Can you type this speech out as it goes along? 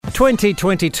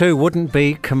2022 wouldn't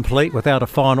be complete without a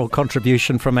final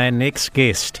contribution from our next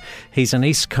guest. He's an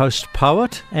East Coast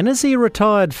poet, and is he a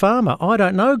retired farmer? I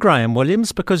don't know, Graeme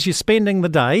Williams, because you're spending the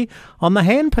day on the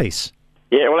handpiece.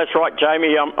 Yeah, well, that's right,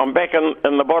 Jamie. I'm back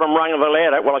in the bottom rung of the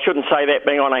ladder. Well, I shouldn't say that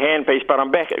being on a handpiece, but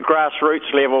I'm back at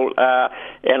grassroots level,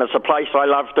 and it's a place I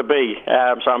love to be.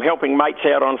 So I'm helping mates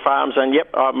out on farms, and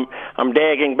yep, I'm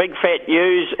dagging big fat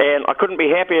ewes, and I couldn't be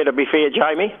happier, to be fair,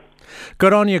 Jamie.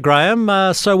 Good on you,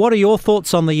 Graeme. So what are your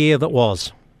thoughts on the year that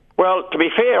was? Well, to be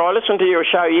fair, I listened to your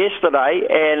show yesterday,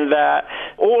 and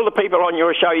all the people on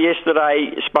your show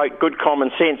yesterday spoke good common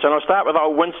sense. And I'll start with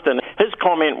old Winston. His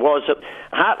comment was that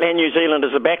Heartland New Zealand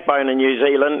is the backbone of New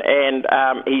Zealand, and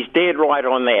he's dead right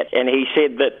on that. And he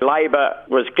said that Labor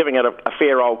was giving it a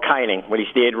fair old caning. Well,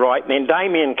 he's dead right. And then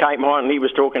Damien came on, and he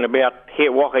was talking about He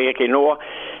Waka Eke Noa.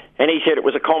 And he said it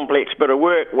was a complex bit of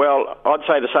work. Well, I'd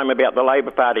say the same about the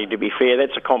Labor Party, to be fair.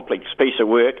 That's a complex piece of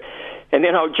work. And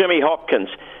then old Jimmy Hopkins,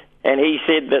 and he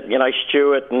said that,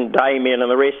 Stuart and Damien and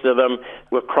the rest of them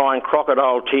were crying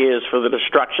crocodile tears for the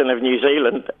destruction of New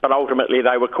Zealand, but ultimately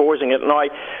they were causing it. And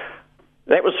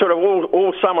that was sort of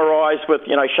all summarised with,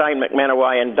 Shane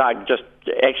McManaway and Doug just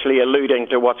actually alluding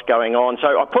to what's going on.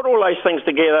 So I put all those things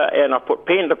together and I put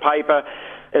pen to paper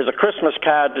as a Christmas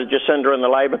card to Jacinda and the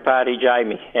Labor Party,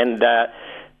 Jamie. And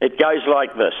it goes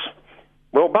like this.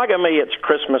 Well, bugger me, it's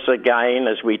Christmas again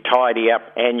as we tidy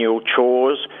up annual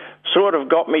chores. Sort of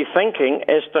got me thinking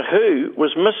as to who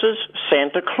was Mrs.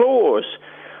 Santa Claus.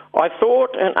 I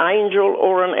thought an angel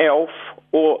or an elf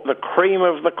or the cream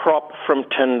of the crop from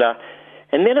Tinder.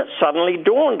 And then it suddenly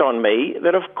dawned on me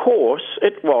that, of course,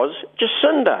 it was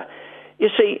Jacinda. You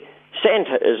see,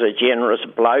 Santa is a generous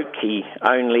bloke, he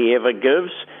only ever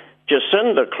gives.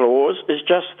 Jacinda Claus is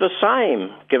just the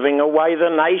same, giving away the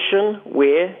nation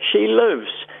where she lives.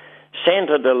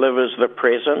 Santa delivers the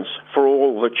presents for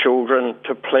all the children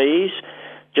to please.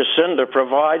 Jacinda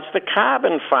provides the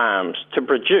carbon farms to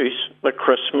produce the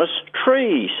Christmas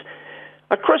trees.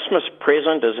 A Christmas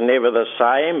present is never the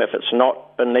same if it's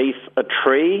not beneath a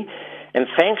tree. And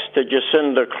thanks to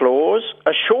Jacinda Claus,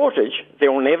 a shortage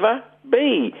there'll never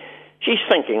be. She's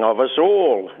thinking of us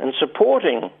all and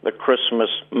supporting the Christmas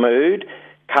mood,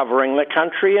 covering the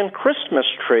country in Christmas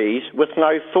trees with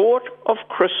no thought of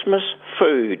Christmas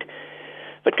food.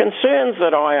 The concerns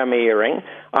that I am airing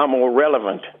are more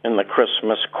relevant in the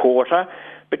Christmas quarter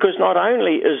because not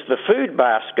only is the food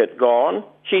basket gone,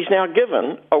 she's now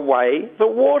given away the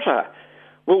water.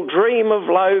 We'll dream of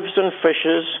loaves and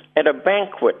fishes at a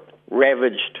banquet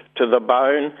ravaged to the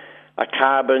bone, a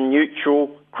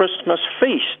carbon-neutral Christmas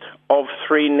feast of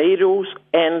 3 needles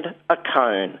and a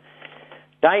cone.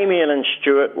 Damien and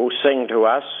Stuart will sing to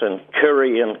us, and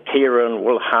Curry and Kieran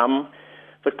will hum.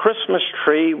 The Christmas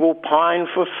tree will pine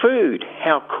for food.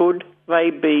 How could they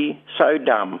be so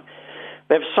dumb?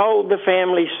 They've sold the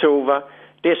family silver,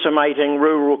 decimating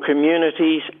rural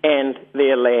communities and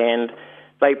their land.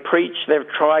 They preach they've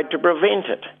tried to prevent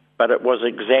it, but it was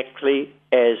exactly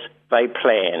as they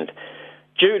planned.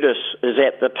 Judas is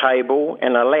at the table,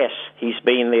 and alas, he's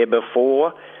been there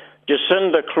before.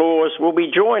 Jacinda Claus will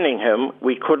be joining him.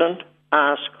 We couldn't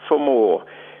ask for more.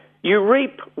 You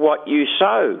reap what you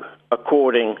sow,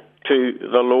 according to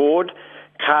the Lord.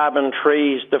 Carbon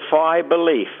trees defy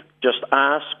belief. Just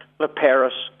ask the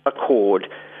Paris Accord.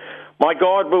 My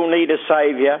God will need a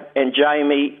saviour, and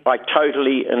Jamie, I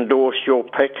totally endorse your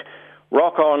pick.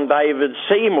 Rock on David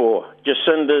Seymour,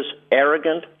 Jacinda's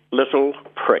arrogant little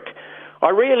prick. I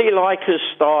really like his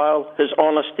style, his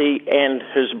honesty and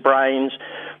his brains.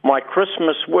 My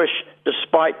Christmas wish,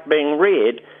 despite being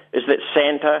red, is that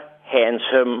Santa hands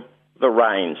him the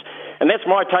reins. And that's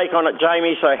my take on it,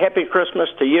 Jamie. So happy Christmas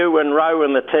to you and Ro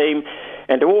and the team,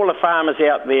 and to all the farmers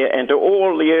out there, and to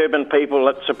all the urban people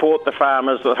that support the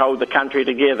farmers that hold the country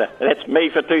together. That's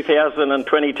me for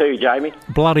 2022, Jamie.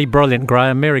 Bloody brilliant,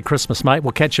 Graeme. Merry Christmas, mate.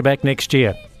 We'll catch you back next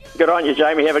year. Good on you,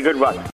 Jamie. Have a good one.